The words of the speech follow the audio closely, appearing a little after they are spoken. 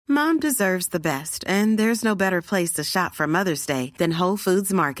Mom deserves the best, and there's no better place to shop for Mother's Day than Whole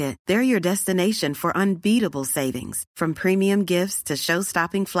Foods Market. They're your destination for unbeatable savings, from premium gifts to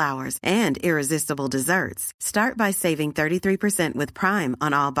show-stopping flowers and irresistible desserts. Start by saving 33% with Prime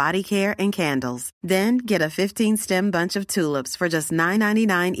on all body care and candles. Then get a 15-stem bunch of tulips for just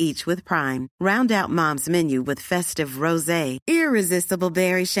 $9.99 each with Prime. Round out Mom's menu with festive rosé, irresistible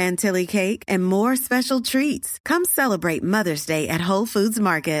berry chantilly cake, and more special treats. Come celebrate Mother's Day at Whole Foods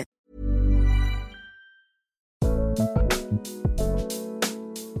Market.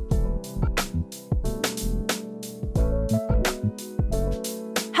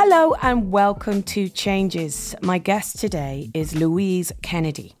 Hello and welcome to Changes. My guest today is Louise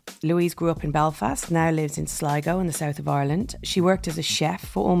Kennedy. Louise grew up in Belfast, now lives in Sligo in the south of Ireland. She worked as a chef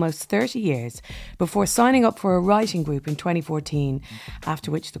for almost 30 years before signing up for a writing group in 2014,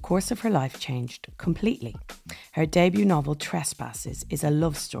 after which the course of her life changed completely. Her debut novel, Trespasses, is a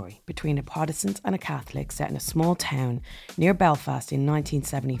love story between a Protestant and a Catholic set in a small town near Belfast in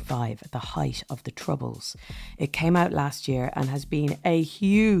 1975 at the height of the Troubles. It came out last year and has been a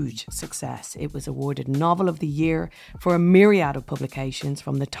huge success. It was awarded Novel of the Year for a myriad of publications,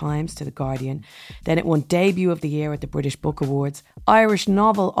 from the Times to the Guardian. Then it won Debut of the Year at the British Book Awards, Irish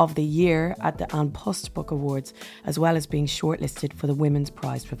Novel of the Year at the An Post Book Awards, as well as being shortlisted for the Women's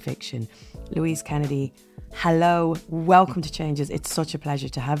Prize for Fiction. Louise Kennedy, hello, welcome to Changes. It's such a pleasure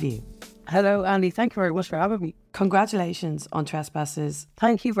to have you. Hello, Andy. Thank you very much for having me. Congratulations on Trespasses.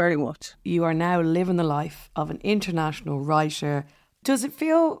 Thank you very much. You are now living the life of an international writer. Does it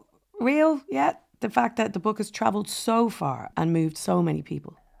feel real yet? The fact that the book has travelled so far and moved so many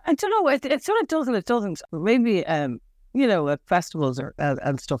people? I don't know. It sort of does and it doesn't. Maybe, at festivals or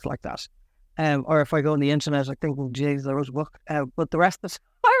and stuff like that. Or if I go on the internet, I think, well, geez, I wrote a book. But the rest of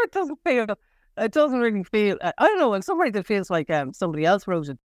it doesn't feel. It doesn't really feel. I don't know. In some ways, it feels like somebody else wrote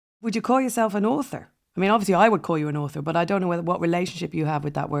it. Would you call yourself an author? I mean, obviously, I would call you an author, but I don't know what relationship you have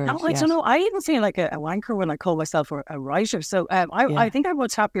with that word. No, I don't know. I even feel like a wanker when I call myself a writer. So I think I'm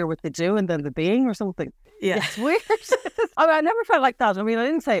much happier with the doing than the being or something. Yeah. It's weird. I never felt like that. I mean, I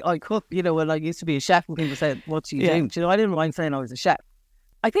didn't say I cook, when I used to be a chef and people said, what do you do? I didn't mind saying I was a chef.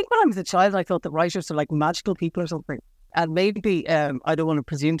 I think when I was a child, I thought that writers are like magical people or something. And maybe I don't want to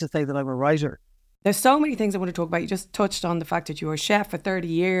presume to say that I'm a writer. There's so many things I want to talk about. You just touched on the fact that you were a chef for 30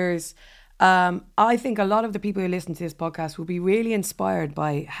 years. I think a lot of the people who listen to this podcast will be really inspired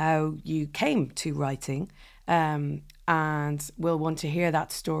by how you came to writing and will want to hear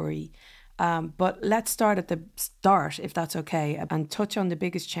that story. But let's start at the start, if that's okay, and touch on the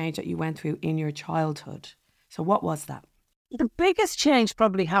biggest change that you went through in your childhood. So what was that? The biggest change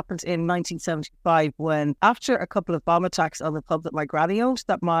probably happened in 1975 when, after a couple of bomb attacks on the pub that my granny owned,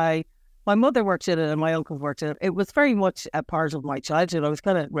 that my mother worked in it and my uncle worked in it. It was very much a part of my childhood. I was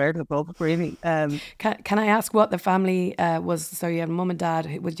kind of rare to the pub, really. Can I ask what the family was? So you had mum and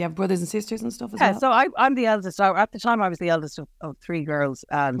dad. Would you have brothers and sisters and stuff as well? Yeah, so I'm the eldest. At the time, I was the eldest of three girls.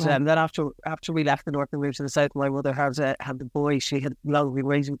 And then after we left the north and moved to the south, my mother had the boy she had long been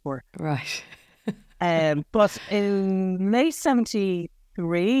waiting for. Right. But in late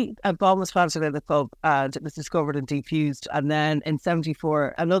 73, a bomb was planted in the pub and it was discovered and defused. And then in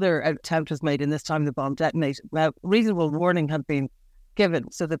 74, another attempt was made, and this time the bomb detonated. Now, reasonable warning had been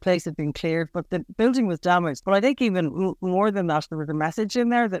given, so the place had been cleared, but the building was damaged. But I think even more than that, there was a message in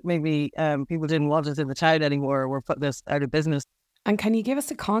there that maybe people didn't want it in the town anymore, or were putting this out of business. And can you give us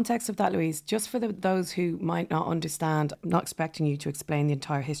the context of that, Louise, just for those who might not understand? I'm not expecting you to explain the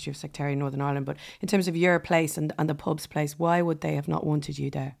entire history of sectarian Northern Ireland, but in terms of your place and the pub's place, why would they have not wanted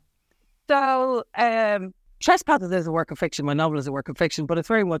you there? So, Trespasses is a work of fiction. My novel is a work of fiction, but it's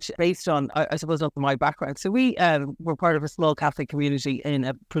very much based on, I suppose, on my background. So we were part of a small Catholic community in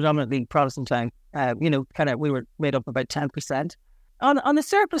a predominantly Protestant town. We were made up about 10%. On the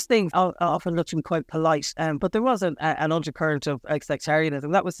surface, things often looked quite polite, but there was an undercurrent of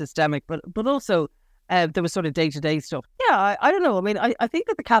sectarianism that was systemic, but also there was sort of day-to-day stuff. Yeah, I don't know. I mean, I think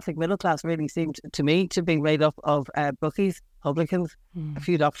that the Catholic middle class really seemed to me to be made up of bookies, publicans, a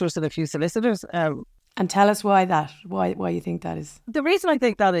few doctors and a few solicitors. And tell us why that, why you think that is. The reason I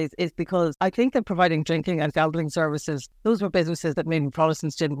think that is because I think that providing drinking and gambling services, those were businesses that maybe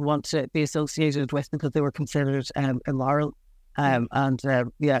Protestants didn't want to be associated with because they were considered immoral.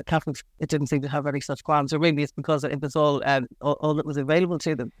 Catholics, it didn't seem to have any such qualms, or maybe it's because it was all that was available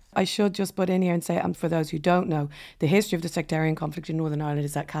to them. I should just put in here and say, and for those who don't know, the history of the sectarian conflict in Northern Ireland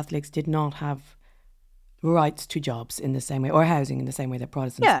is that Catholics did not have rights to jobs in the same way, or housing in the same way that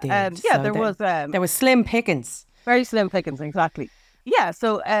Protestants did. There was slim pickings. Very slim pickings, exactly. Yeah,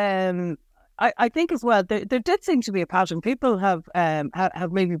 so I think as well, there did seem to be a pattern. People have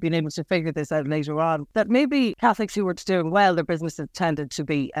maybe been able to figure this out later on, that maybe Catholics who were doing well, their businesses tended to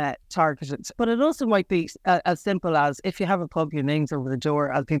be targeted. But it also might be as simple as, if you have a pub, your name's over the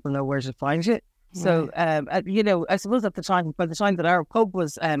door and people know where to find you. So, I suppose by the time that our pub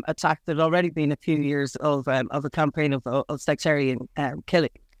was attacked, there'd already been a few years of a campaign of sectarian killing.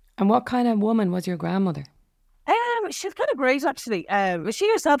 And what kind of woman was your grandmother? She's kind of great, actually. She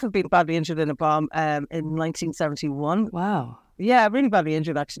herself had been badly injured in a bomb in 1971. Wow. Yeah, really badly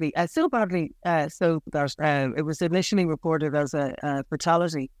injured, actually. So badly so that it was initially reported as a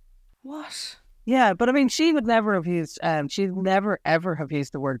fatality. What? Yeah, but I mean, she would never have used, she'd never ever have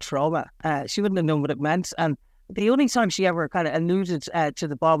used the word trauma. She wouldn't have known what it meant. And the only time she ever kind of alluded to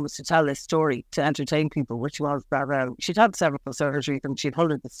the bomb was to tell this story, to entertain people, which was that she'd had several surgeries and she'd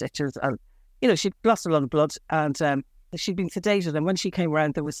hundreds of stitches, and she'd lost a lot of blood, and she'd been sedated. And when she came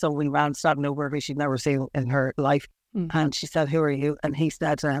around, there was someone around standing over her who she'd never seen in her life. Mm-hmm. And she said, "Who are you?" And he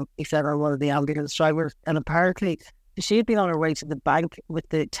said, "I'm one of the ambulance drivers." And apparently, she had been on her way to the bank with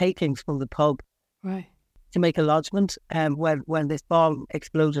the takings from the pub, right, to make a lodgement. When this bomb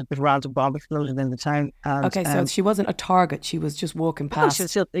exploded, this random bomb exploded in the town. And, okay, so she wasn't a target; she was just walking past. She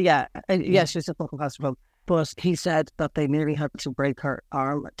was just, she was just walking past the pub. But he said that they nearly had to break her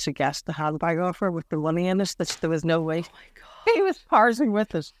arm to get the handbag off her with the money in it, that there was no way. Oh my God. He was parting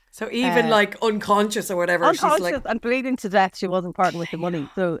with it. So even unconscious or whatever. Unconscious she's and bleeding to death, she wasn't parting with the money.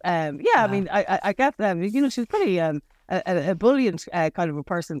 So, I mean, I get them. She's pretty a bulliant kind of a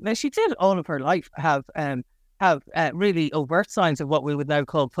person. Now, she did all of her life have really overt signs of what we would now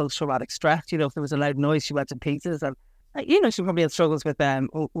call post-traumatic stress. If there was a loud noise, she went to pieces. And she probably had struggles with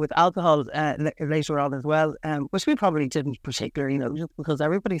alcohol later on as well, which we probably didn't particularly, just because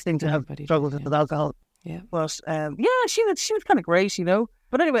everybody seemed to have struggles with alcohol. Yeah, but she was kind of great,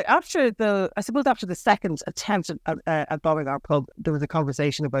 But anyway, after the second attempt at bombing our pub, there was a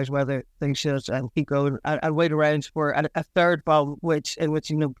conversation about whether they should keep going and wait around for a third bomb, in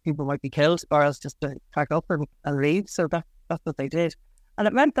which people might be killed, or else just to pack up and leave. So that's what they did. And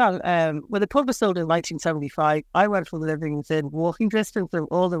it meant that when the pub was sold in 1975, I went from living within walking distance of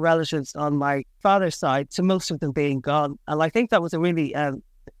all the relatives on my father's side to most of them being gone. And I think that was a really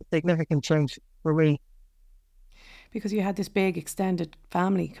significant change for me. Because you had this big extended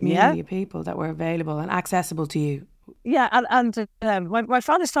family community of people that were available and accessible to you. Yeah, and my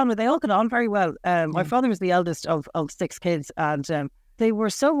father's family, they all got on very well. My father was the eldest of 6 kids, and they were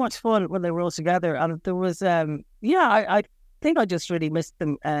so much fun when they were all together. And there was, I think I just really missed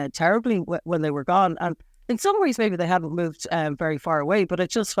them terribly when they were gone. And in some ways, maybe they hadn't moved very far away, but it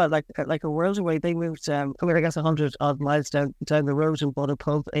just felt like a world away. They moved, 100 odd miles down the road and bought a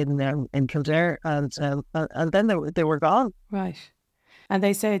pub in Kildare, and then they were gone. Right. And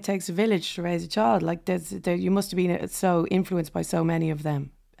they say it takes a village to raise a child. Like you must have been so influenced by so many of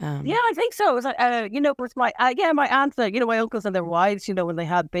them. Yeah, I think so. It was with my aunts, my uncles and their wives, when they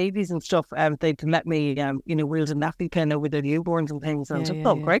had babies and stuff, they'd let me, wield a nappy pin over their newborns and things. And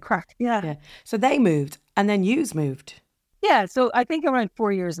great crack. Yeah. So they moved, and then yous moved. Yeah. So I think around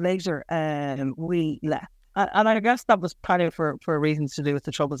 4 years later, we left. And I guess that was kind of for reasons to do with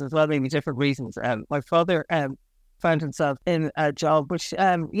the Troubles as well, maybe different reasons. My father found himself in a job which,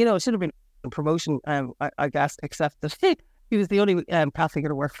 it should have been a promotion, I guess, except that he was the only Catholic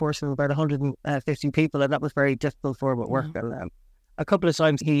in a workforce of about 150 people, and that was very difficult for him at work. And a couple of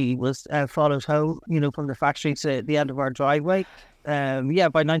times he was followed home, from the factory to the end of our driveway. By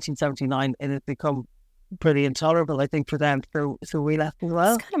 1979, it had become pretty intolerable, I think, for them. So we left as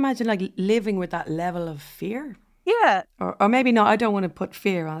well. I can't imagine living with that level of fear. Yeah. Or maybe not. I don't want to put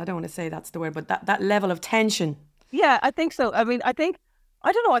fear on. I don't want to say that's the word, but that level of tension. Yeah, I think so. I mean, I don't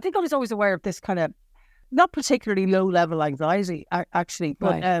know. I think I was always aware of this kind of not particularly low-level anxiety, actually,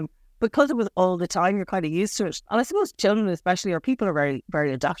 but right. Because it was all the time, you're kind of used to it. And I suppose children especially, or people are very,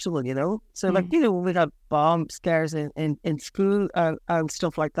 very adaptable, So when we had bomb scares in school and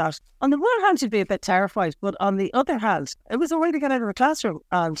stuff like that, on the one hand, you'd be a bit terrified, but on the other hand, it was a way to get out of a classroom.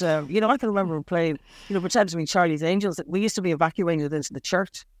 And, I can remember playing, pretending to be Charlie's Angels. We used to be evacuated into the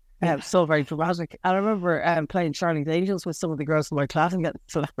church. So very dramatic. And I remember playing Charlie's Angels with some of the girls in my class and getting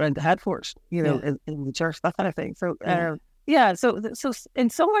slapped around the head for it, in the church, that kind of thing. So, so in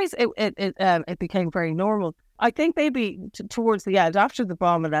some ways it became very normal. I think maybe towards the end, after the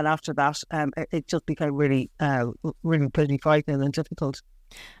bomb, and then after that, it just became really, really pretty frightening and difficult.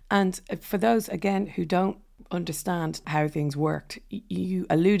 And for those, again, who don't understand how things worked, you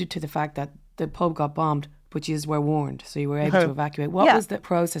alluded to the fact that the pub got bombed, but you were warned, so you were able to evacuate. What was the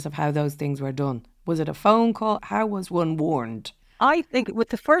process of how those things were done? Was it a phone call? How was one warned? I think with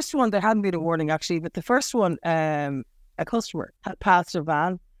the first one, there hadn't been a warning actually. With the first one, a customer had passed a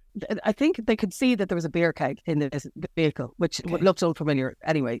van. I think they could see that there was a beer keg in the vehicle, which looked unfamiliar.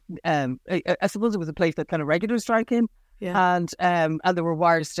 Anyway, I suppose it was a place that kind of regulars drank in. Yeah. And there were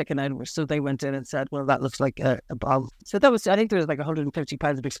wires sticking out of it. So they went in and said, well, that looks like a bomb. So that was, I think there was like 150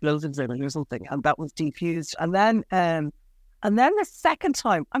 pounds of explosives in it or something. And that was defused. And then the second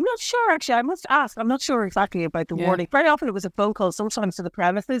time, I'm not sure actually, I must ask, I'm not sure exactly about the warning. Very often it was a phone call, sometimes to the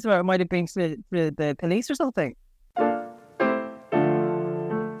premises, or it might have been to the police or something.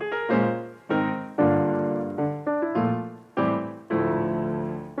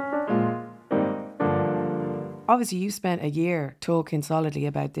 Obviously, you spent a year talking solidly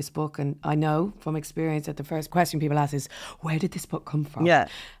about this book, and I know from experience that the first question people ask is, where did this book come from? Yeah.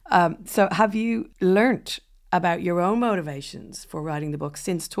 So have you learnt about your own motivations for writing the book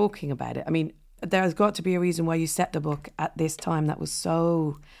since talking about it? I mean, there's got to be a reason why you set the book at this time that was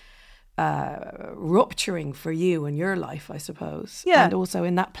so rupturing for you and your life, I suppose. Yeah. And also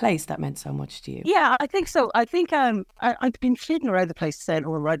in that place that meant so much to you. Yeah, I think so. I think I've been flitting around the place saying,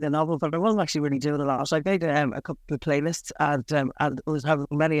 oh, I'm writing a novel, but I wasn't actually really doing a lot. I made a couple of playlists and was having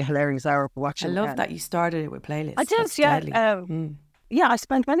many a hilarious hour for watching. I love that you started it with playlists. I did, yeah. I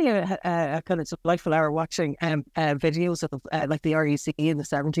spent many a kind of delightful hour watching videos of like the RUC in the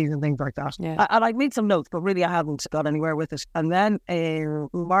 70s and things like that. Yeah. And I made some notes, but really I haven't got anywhere with it. And then in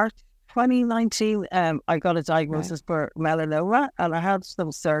March 2019, I got a diagnosis for melanoma, and I had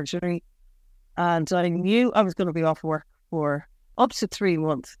some surgery, and I knew I was going to be off work for up to 3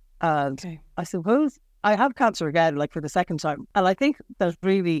 months. And I suppose I have cancer again, like for the second time. And I think that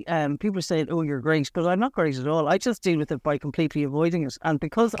really, people are saying, oh, you're great, but I'm not great at all. I just deal with it by completely avoiding it. And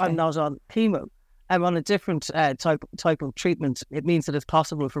because I'm not on chemo, I'm on a different type of treatment. It means that it's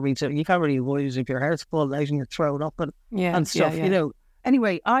possible for me to, you can't really avoid it if your hair's falling out and you're thrown up and stuff, you know.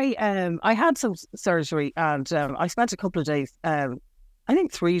 Anyway, I had some surgery, and I spent a couple of days, I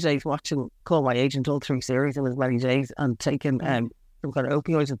think 3 days watching Call My Agent, all 3 series. It was many days, and taking some kind of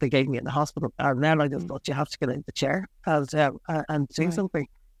opioids that they gave me in the hospital. And then I just thought, you have to get in the chair and do something.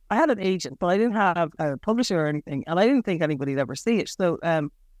 I had an agent, but I didn't have a publisher or anything, and I didn't think anybody'd ever see it. So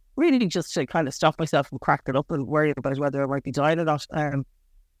really just to kind of stop myself from cracking up and worrying about whether I might be dying or not,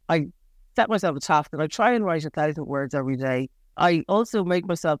 I set myself a task that I try and write 1,000 words every day. I also made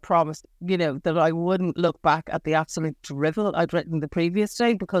myself promise, you know, that I wouldn't look back at the absolute drivel I'd written the previous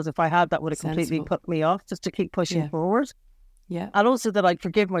day, because if I had, that would have completely put me off, just to keep pushing forward. Yeah. And also that I'd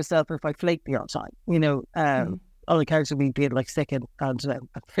forgive myself if I flaked the odd time, you know, on account of me being like sick and I'm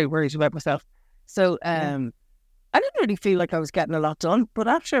very worried about myself. So I didn't really feel like I was getting a lot done, but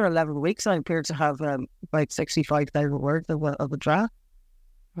after 11 weeks, I appeared to have about 65,000 words of a draft.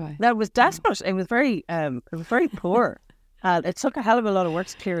 Right. That was desperate. It was very poor. And it took a hell of a lot of work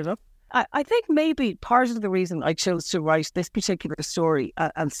to clear it up. I think maybe part of the reason I chose to write this particular story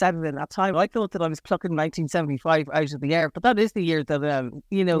and set it in that time, I thought that I was plucking 1975 out of the air, but that is the year that,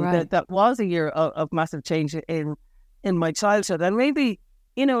 you know, that was a year of massive change in my childhood. And maybe,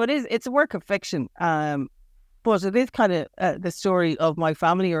 you know, it's a work of fiction, but it is kind of the story of my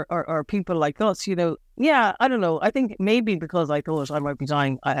family or people like us, you know. Yeah, I don't know. I think maybe because I thought I might be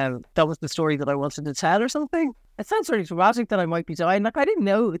dying, that was the story that I wanted to tell or something. It sounds really dramatic that I might be dying. Like, I didn't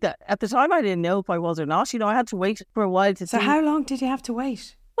know that at the time. I didn't know if I was or not. You know, I had to wait for a while to see. So how long did you have to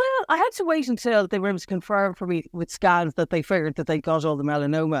wait? Well, I had to wait until they were able to confirm for me with scans that they figured that they got all the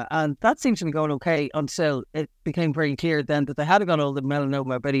melanoma. And that seemed to be going okay until it became very clear then that they had got all the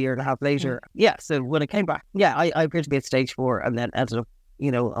melanoma about a year and a half later. Yeah, so when it came back, I appeared to be at stage 4 and then ended up, you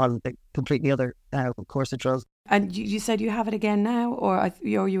know, on the completely other course of drugs. And you said you have it again now, or are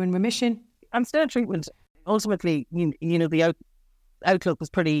you in remission? I'm still in treatment. Ultimately, you know, the outlook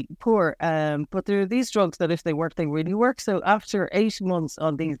was pretty poor, but there are these drugs that if they work, they really work. So after 8 months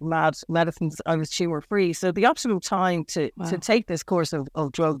on these mad medicines, I was tumour free. So the optimal time to take this course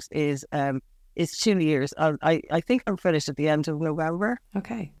of drugs is 2 years. I think I'm finished at the end of November.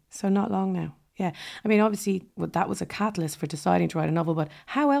 Okay, so not long now. Yeah, I mean, obviously, that was a catalyst for deciding to write a novel, but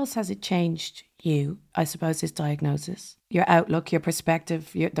how else has it changed you, I suppose, this diagnosis? Your outlook, your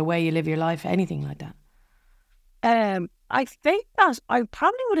perspective, the way you live your life, anything like that? I think that I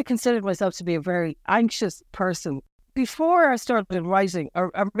probably would have considered myself to be a very anxious person before I started writing,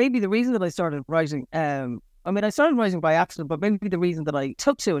 or maybe the reason that I started writing, I mean, I started writing by accident, but maybe the reason that I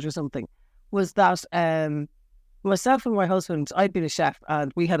took to it or something was that myself and my husband, I'd been a chef,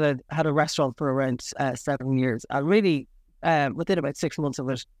 and we had a restaurant for around 7 years, and really within about 6 months of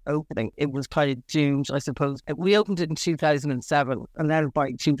it opening, it was kind of doomed, I suppose. We opened it in 2007, and then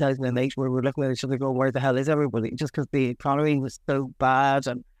by 2008, we were looking at each other going, where the hell is everybody? Just because the economy was so bad.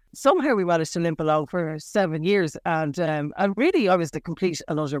 And somehow we managed to limp along for 7 years. And really, I was the complete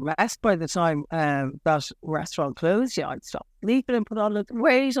and utter mess by the time that restaurant closed. Yeah, I'd stopped sleeping and put on the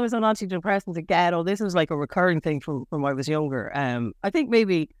weight. I was on antidepressants again. Oh, this was like a recurring thing from when I was younger. I think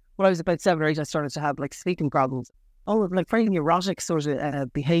maybe when I was about 7 or 8, I started to have like sleeping problems. Oh, like very neurotic sort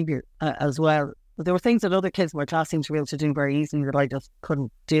of behaviour as well. But there were things that other kids in my class seemed to be able to do very easily that I just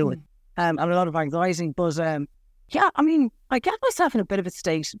couldn't do it. And a lot of anxiety. But yeah, I mean, I get myself in a bit of a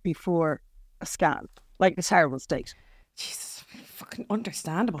state before a scan, like a terrible state. Jesus, fucking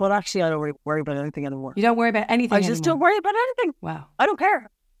understandable. But actually, I don't really worry about anything anymore. You don't worry about anything I just don't worry about anything. Wow. I don't care.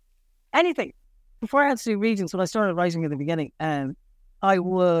 Anything. Before I had to do readings, when I started writing in the beginning, I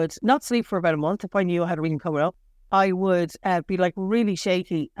would not sleep for about a month if I knew I had a reading coming up. I would be like really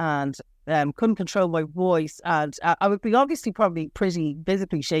shaky and couldn't control my voice. And I would be obviously probably pretty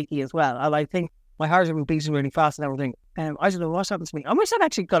physically shaky as well. And I think my heart would be beating really fast and everything. I don't know what happened to me. I wish I'd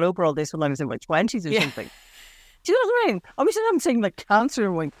actually got over all this when I was in my 20s or something. Do you know what I mean? I wish I hadn't taken like cancer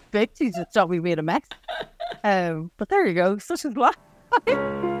in my 50s to stop me being a mess. But there you go. Such is life.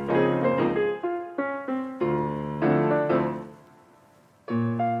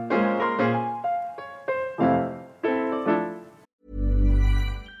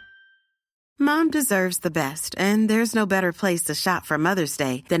 Mom deserves the best, and there's no better place to shop for Mother's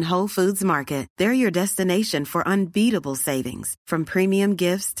Day than Whole Foods Market. They're your destination for unbeatable savings, from premium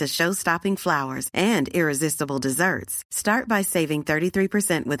gifts to show-stopping flowers and irresistible desserts. Start by saving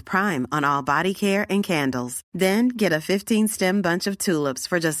 33% with Prime on all body care and candles. Then get a 15-stem bunch of tulips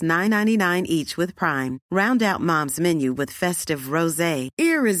for just $9.99 each with Prime. Round out Mom's menu with festive rosé,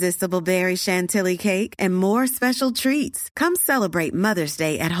 irresistible berry chantilly cake, and more special treats. Come celebrate Mother's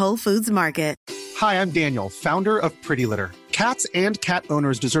Day at Whole Foods Market. Hi, I'm Daniel, founder of Pretty Litter. Cats and cat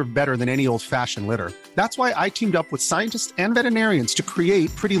owners deserve better than any old-fashioned litter. That's why I teamed up with scientists and veterinarians to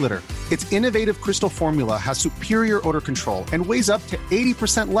create Pretty Litter. Its innovative crystal formula has superior odor control and weighs up to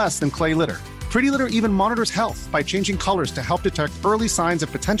 80% less than clay litter. Pretty Litter even monitors health by changing colors to help detect early signs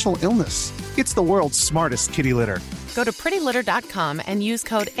of potential illness. It's the world's smartest kitty litter. Go to prettylitter.com and use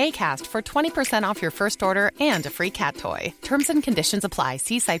code ACAST for 20% off your first order and a free cat toy. Terms and conditions apply.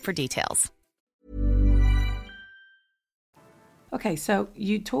 See site for details. Okay, so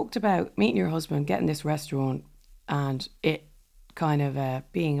you talked about meeting your husband, getting this restaurant, and it kind of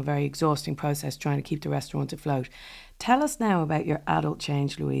being a very exhausting process trying to keep the restaurant afloat. Tell us now about your adult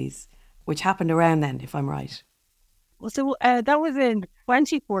change, Louise, which happened around then, if I'm right. Well, so that was in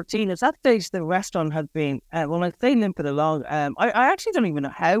 2014. At that stage, the restaurant had been, well, I say limping along. I actually don't even know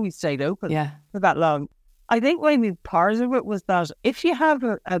how we stayed open for that long. I think maybe part of it was that if you have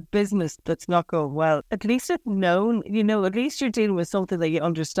a business that's not going well, at least it's known, at least you're dealing with something that you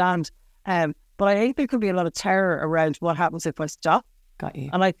understand. But I think there could be a lot of terror around what happens if I stop. Got you.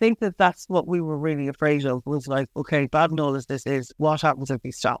 And I think that's what we were really afraid of, was like, okay, bad and all as this is, what happens if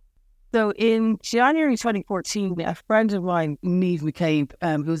we stop? So in January 2014, a friend of mine, Niamh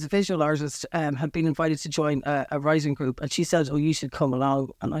McCabe, who's a visual artist, had been invited to join a writing group. And she said, oh, you should come along.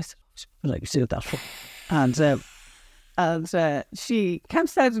 And I said, what would I do that for? And she kept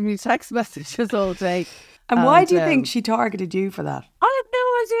sending me text messages all day. And why do you think she targeted you for that? I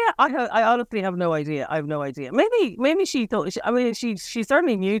have no idea. I honestly have no idea. I have no idea. Maybe she thought. She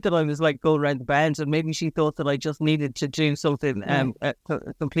certainly knew that I was like going around the bend, and maybe she thought that I just needed to do something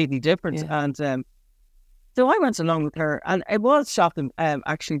completely different. Yeah. And so I went along with her, and it was shocking.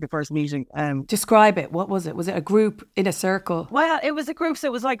 Actually, the first meeting. Describe it. What was it? Was it a group in a circle? Well, it was a group. So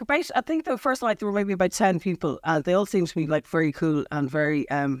it was like about. I think the first night there were maybe about 10 people, and they all seemed to be like very cool and very.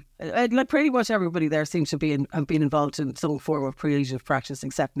 Like pretty much everybody there seemed to have been involved in some form of creative practice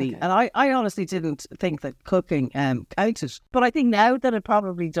except me. Okay. And I honestly didn't think that cooking counted, but I think now that it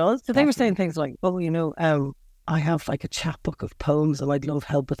probably does. So they were saying things like, "Oh, I have like a chapbook of poems, and I'd love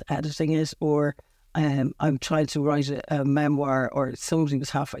help with editing it," or I'm trying to write a memoir, or somebody was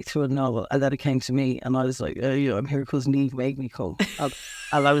halfway through a novel, and then it came to me, and I was like, I'm here because Niamh made me come. And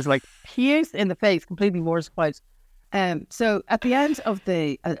I was like, pierced in the face, completely mortified. So at the end of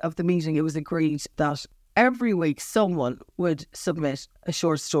the meeting, it was agreed that every week someone would submit a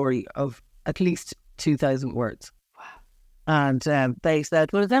short story of at least 2,000 words. And they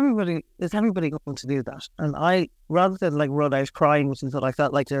said, well, is everybody going to do that? And I, rather than like run out crying, which is what I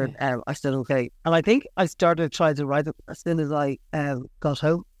felt like there, I said, okay. And I think I started trying to write it as soon as I got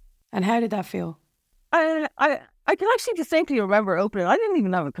home. And how did that feel? I I can actually distinctly remember opening. I didn't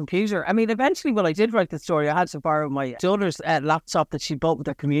even have a computer. I mean, eventually, when I did write the story, I had to borrow my daughter's laptop that she bought with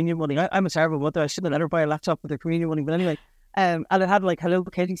her communion money. I'm a terrible mother. I shouldn't have let her buy a laptop with her communion money. But anyway, and it had like Hello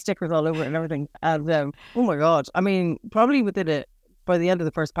Kitty stickers all over it and everything. And oh my God, I mean, probably by the end of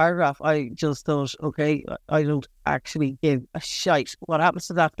the first paragraph, I just thought, okay, I don't actually give a shite what happens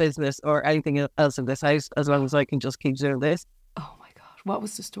to that business or anything else in this house as long as I can just keep doing this. Oh my God, what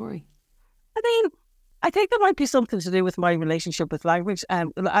was the story? I mean, I think there might be something to do with my relationship with language.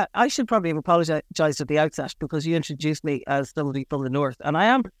 I should probably have apologised at the outset because you introduced me as somebody from the North. And I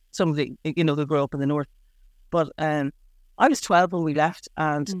am somebody, who grew up in the North. But I was 12 when we left.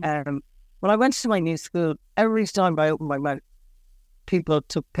 And when I went to my new school, every time I opened my mouth, people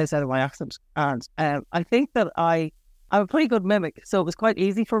took piss out of my accent. And I think that I'm a pretty good mimic. So it was quite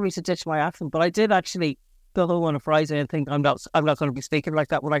easy for me to ditch my accent. But I did actually go home on a Friday and think I'm not going to be speaking like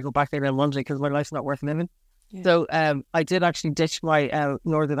that when I go back there on Monday because my life's not worth living. Yeah. So I did actually ditch my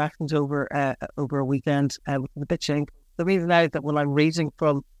northern accent over a weekend, which was a bit shameful. The reason now is that when I'm reading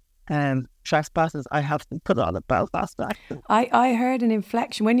from Trespasses, I have to put on a Belfast accent. I heard an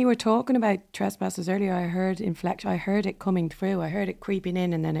inflection when you were talking about Trespasses earlier. I heard inflection. I heard it coming through. I heard it creeping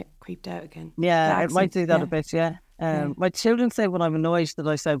in and then it creeped out again. Yeah, it might do that a bit. Yeah. My children say when I'm annoyed that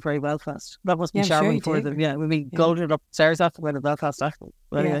I sound very Belfast. That must be charming for them. Yeah, with me golden upstairs after with a Belfast accent.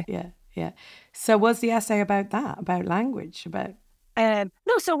 But anyway. Yeah. So was the essay about that? About language? About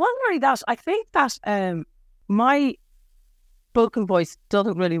no. So one worry that I think that my spoken voice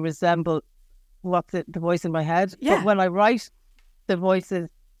doesn't really resemble what the voice in my head. Yeah. But when I write, the voice is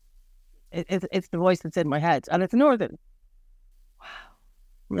it's the voice that's in my head, and it's northern.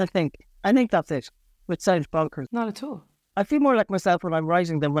 Wow. I think that's it. Which sounds bonkers. Not at all. I feel more like myself when I'm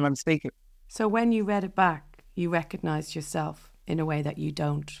writing than when I'm speaking. So when you read it back, you recognised yourself in a way that you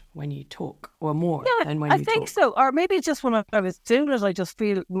don't when you talk, or more than when you talk. I think so. Or maybe just when I was doing it, I just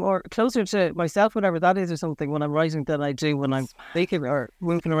feel more closer to myself, whatever that is or something, when I'm writing than I do when I'm speaking or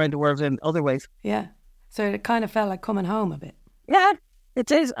moving around the world in other ways. Yeah. So it kind of felt like coming home a bit. Yeah, it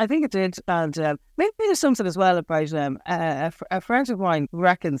did. I think it did. And maybe there's something as well about a friend of mine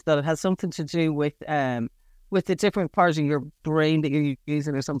reckons that it has something to do with the different parts of your brain that you're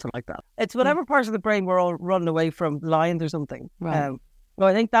using or something like that. It's whatever part of the brain we're all running away from lines or something. Right. Well,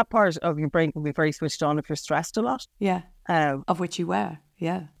 I think that part of your brain can be very switched on if you're stressed a lot. Yeah. Of which you were.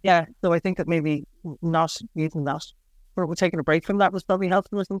 Yeah. Yeah. So I think that maybe not using that or taking a break from that was probably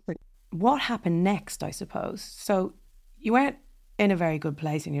helpful or something. What happened next, I suppose? So you weren't in a very good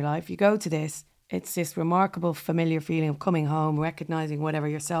place in your life. You go to this. It's this remarkable familiar feeling of coming home, recognising whatever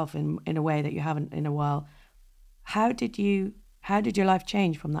yourself in a way that you haven't in a while. How did your life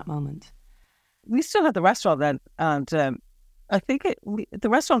change from that moment? We still had the restaurant then, and I think the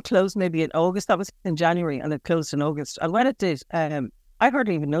restaurant closed maybe in August. That was in January, and it closed in August. And when it did, I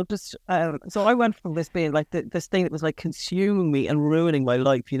hardly even noticed. So I went from this being like this thing that was like consuming me and ruining my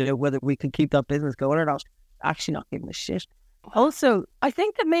life, whether we could keep that business going or not, actually not giving a shit. Also, I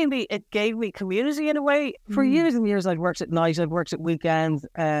think that maybe it gave me community in a way. For years and years, I'd worked at night, I'd worked at weekends.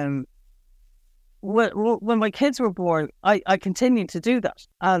 When my kids were born, I continued to do that.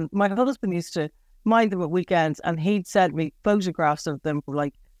 And my husband used to mind them at weekends, and he'd send me photographs of them,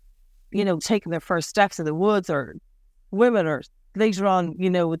 like, taking their first steps in the woods, or women, or later on,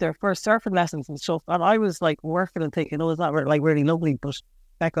 with their first surfing lessons and stuff. And I was like working and thinking, it's not like really lovely, but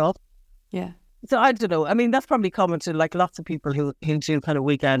back off. Yeah. So I don't know. I mean, that's probably common to like lots of people who do kind of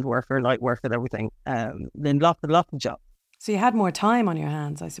weekend work or night work and everything. Then lots of jobs. So you had more time on your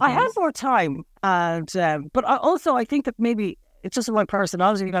hands, I suppose. I had more time, and but I think that maybe it's just my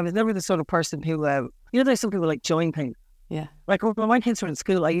personality. I was never the sort of person who, there's some people like join things. Yeah. Like when my kids were in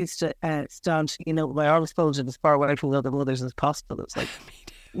school, I used to stand, my arms folded as far away from the other mothers as possible. It's like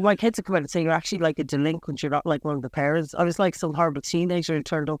my kids would come out and say, "You're actually like a delinquent. You're not like one of the parents." I was like some horrible teenager who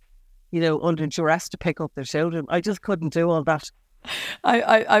turned up, under duress to pick up their children. I just couldn't do all that.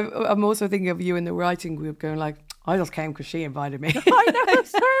 I'm also thinking of you in the writing group going like, I just came because she invited me. I know,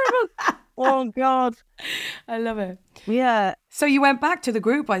 it's terrible. Oh, God. I love it. Yeah. So you went back to the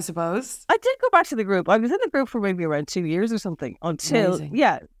group, I suppose? I did go back to the group. I was in the group for maybe around 2 years or something until,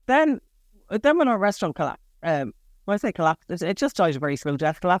 Amazing. Then when our restaurant collapsed, when I say collapsed, it just died a very slow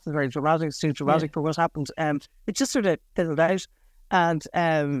death. Collapse is very dramatic. It's too dramatic for what happened. It just sort of fizzled out. And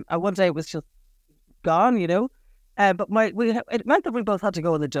one day it was just gone, But it meant that we both had to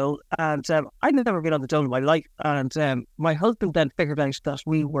go on the dole, and I'd never been on the dole in my life. And my husband then figured out that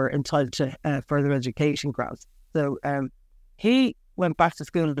we were entitled to further education grants. So he went back to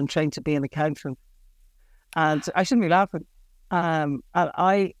school and trained to be an accountant. And I shouldn't be laughing. And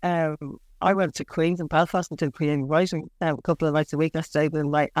I I went to Queen's in Belfast and did creative writing a couple of nights a week. I stayed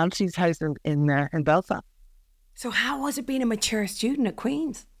in my auntie's house in Belfast. So how was it being a mature student at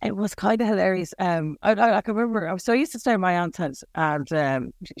Queen's? It was kind of hilarious. I can remember, I used to stay at my aunt's house,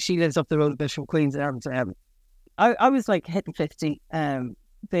 and she lives up the road a bit from Queen's, and I was like hitting 50.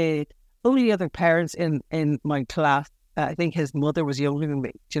 The only other parents in my class, I think his mother was younger than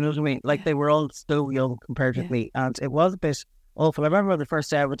me. Do you know what I mean? Like they were all so young compared to me, and it was a bit awful. I remember on the first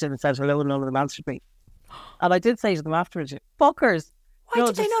day I went in and said hello, and none of them answered me. And I did say to them afterwards, "Fuckers." Why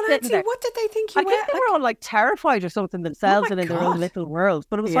did they not answer you? What did they think you were? I think they were all like terrified or something themselves and in their own little world.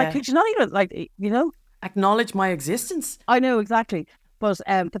 But it was like, could you not even acknowledge my existence? I know exactly. But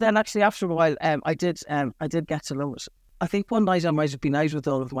then actually after a while, I did get to know it. I think one night I might have been out with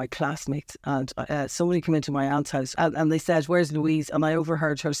all of my classmates, and somebody came into my aunt's house and they said, "Where's Louise?" And I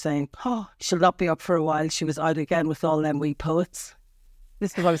overheard her saying, "Oh, she'll not be up for a while. She was out again with all them wee poets."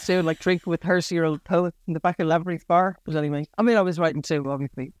 This is what I was doing, like drinking with Hershey-year-old poet in the back of Lavery's bar. But anyway, I mean, I was writing too,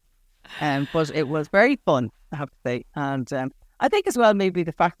 obviously. But it was very fun, I have to say. And I think as well, maybe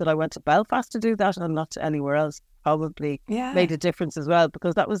the fact that I went to Belfast to do that and not to anywhere else probably made a difference as well.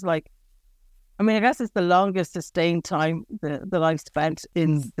 Because that was like, I mean, I guess it's the longest sustained time that I've spent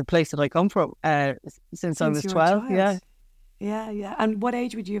in the place that I come from since I was 12. Yeah. And what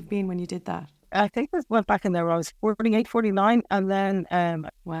age would you have been when you did that? I think I went back in there when I was 48, 49, and then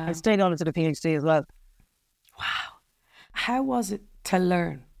I stayed on into the PhD as well. Wow. How was it to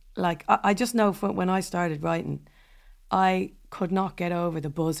learn? Like, I just know when I started writing, I could not get over the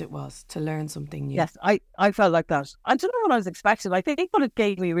buzz it was to learn something new. Yes, I felt like that. I don't know what I was expecting. I think what it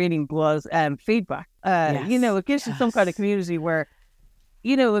gave me really was feedback. It gives you some kind of community where,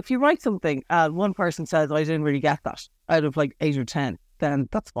 if you write something and one person says, "I didn't really get that," out of like 8 or 10, then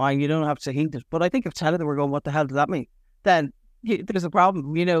that's fine. You don't have to heed it. But I think if 10 of them were going, "What the hell does that mean?" then there's a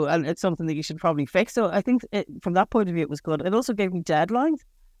problem, and it's something that you should probably fix. So I think from that point of view, it was good. It also gave me deadlines,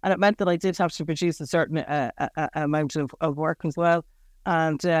 and it meant that I did have to produce a certain amount of work as well.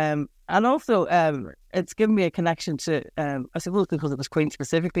 And also it's given me a connection to, I suppose because it was Queen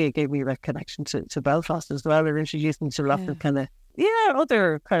specifically, it gave me a connection to Belfast as well. It introduced me to lots of kind of,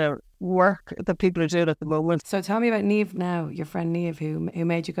 other kind of work that people are doing at the moment. So tell me about Niamh now, your friend Niamh, who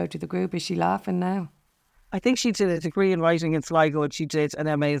made you go to the group. Is she laughing now? I think she did a degree in writing in Sligo, and she did an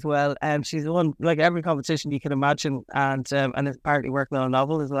MA as well. And she's won like every competition you can imagine, and is apparently working on a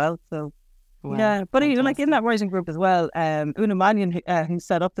novel as well. So but even like in that writing group as well, Una Mannion, who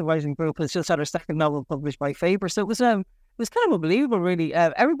set up the writing group, has just had her second novel published by Faber. So it was kind of unbelievable, really.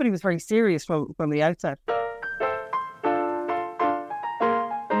 Everybody was very serious from the outset.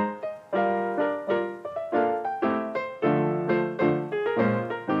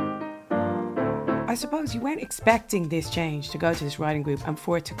 I suppose you weren't expecting this change to go to this writing group and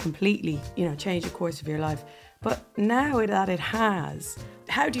for it to completely, change the course of your life. But now that it has,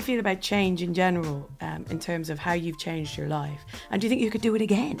 how do you feel about change in general, in terms of how you've changed your life? And do you think you could do it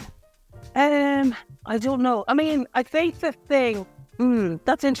again? I don't know. I mean, I think the thing,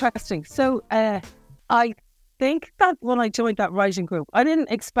 that's interesting. So I think that when I joined that writing group, I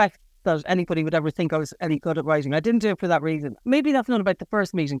didn't expect that anybody would ever think I was any good at writing. I didn't do it for that reason. Maybe that's not about the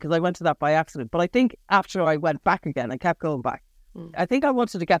first meeting because I went to that by accident. But I think after I went back again, I kept going back. I think I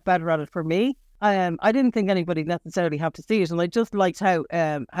wanted to get better at it for me. I didn't think anybody necessarily have to see it, and I just liked how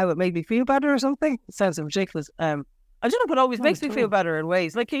it made me feel better or something. It sounds ridiculous. I don't know, but it always makes me feel better in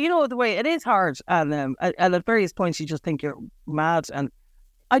ways. Like, the way it is hard, and at various points you just think you're mad. And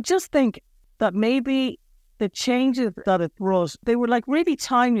I just think that maybe the changes that it brought, they were like really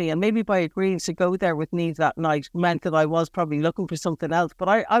timely, and maybe by agreeing to go there with Niamh that night meant that I was probably looking for something else.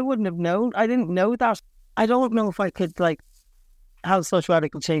 But I wouldn't have known. I didn't know that. I don't know if I could have such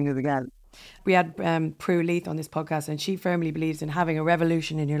radical changes again. We had Prue Leith on this podcast, and she firmly believes in having a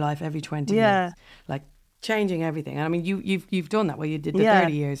revolution in your life every 20 years, like changing everything. And I mean, you've done that. Well, you did the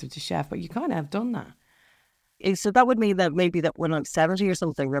 30 years with the chef, but you kind of have done that. So that would mean that maybe that when I'm 70 or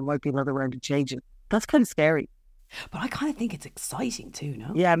something, there might be another round of changing. That's kind of scary. But I kind of think it's exciting too,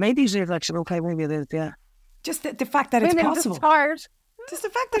 no? Yeah, maybe it's like, okay, maybe it is, yeah. Just the fact that it's possible. I'm tired. Just the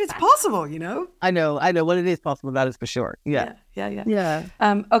fact that it's possible, I know. Well, it is possible, that is for sure. Yeah.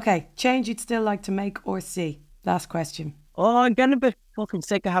 Okay, change you'd still like to make or see? Last question. Oh, I'm getting a bit fucking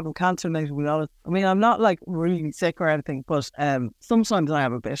sick of having cancer now, to be honest. I mean, I'm not like really sick or anything, but sometimes I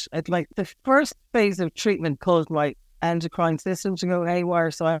am a bit. It's like the first phase of treatment caused my endocrine system to go haywire,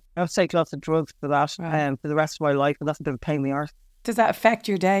 so I have to take lots of drugs for that for the rest of my life, and that's a bit of a pain in the arse. Does that affect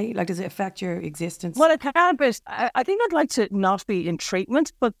your day? Like, does it affect your existence? Well, it can, but I think I'd like to not be in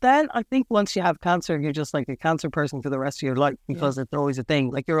treatment. But then I think once you have cancer, you're just like a cancer person for the rest of your life because it's always a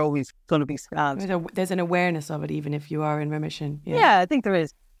thing. Like, you're always going to be scanned. There's an awareness of it, even if you are in remission. Yeah, I think there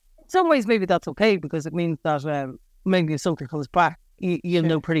is. In some ways, maybe that's okay because it means that maybe if something comes back, you'll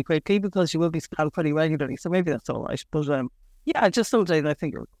know pretty quickly because you will be scanned pretty regularly. So maybe that's all right. But yeah, just some days I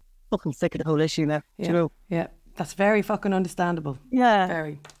think you're fucking sick of the whole issue now. Yeah. You know? Yeah. That's very fucking understandable. Yeah.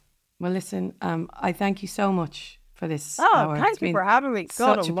 Very. Well, listen, I thank you so much for this hour. Thank you for having me.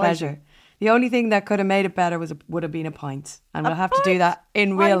 Such a pleasure. The only thing that could have made it better would have been a pint. And we'll have to do that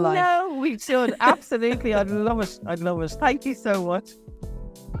in real life. No, we should. Absolutely. I'd love it. Thank you so much.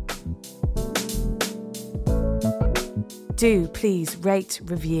 Do please rate,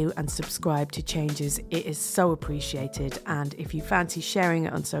 review and subscribe to Changes. It is so appreciated. And if you fancy sharing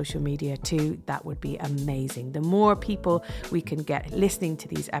it on social media too, that would be amazing. The more people we can get listening to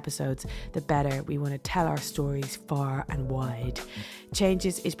these episodes, the better. We want to tell our stories far and wide.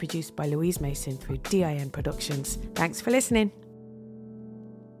 Changes is produced by Louise Mason through DIN Productions. Thanks for listening.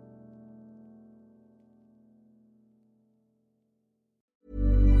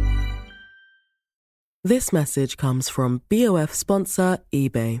 This message comes from BOF sponsor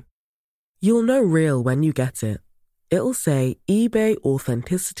eBay. You'll know real when you get it. It'll say eBay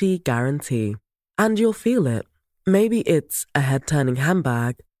Authenticity Guarantee. And you'll feel it. Maybe it's a head-turning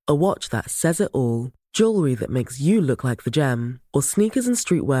handbag, a watch that says it all, jewelry that makes you look like the gem, or sneakers and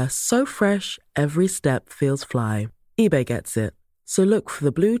streetwear so fresh every step feels fly. eBay gets it. So look for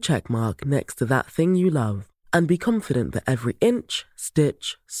the blue check mark next to that thing you love. And be confident that every inch,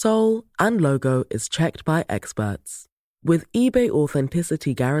 stitch, sole, and logo is checked by experts. With eBay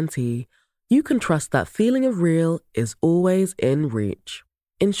Authenticity Guarantee, you can trust that feeling of real is always in reach.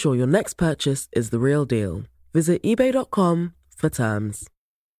 Ensure your next purchase is the real deal. Visit ebay.com for terms.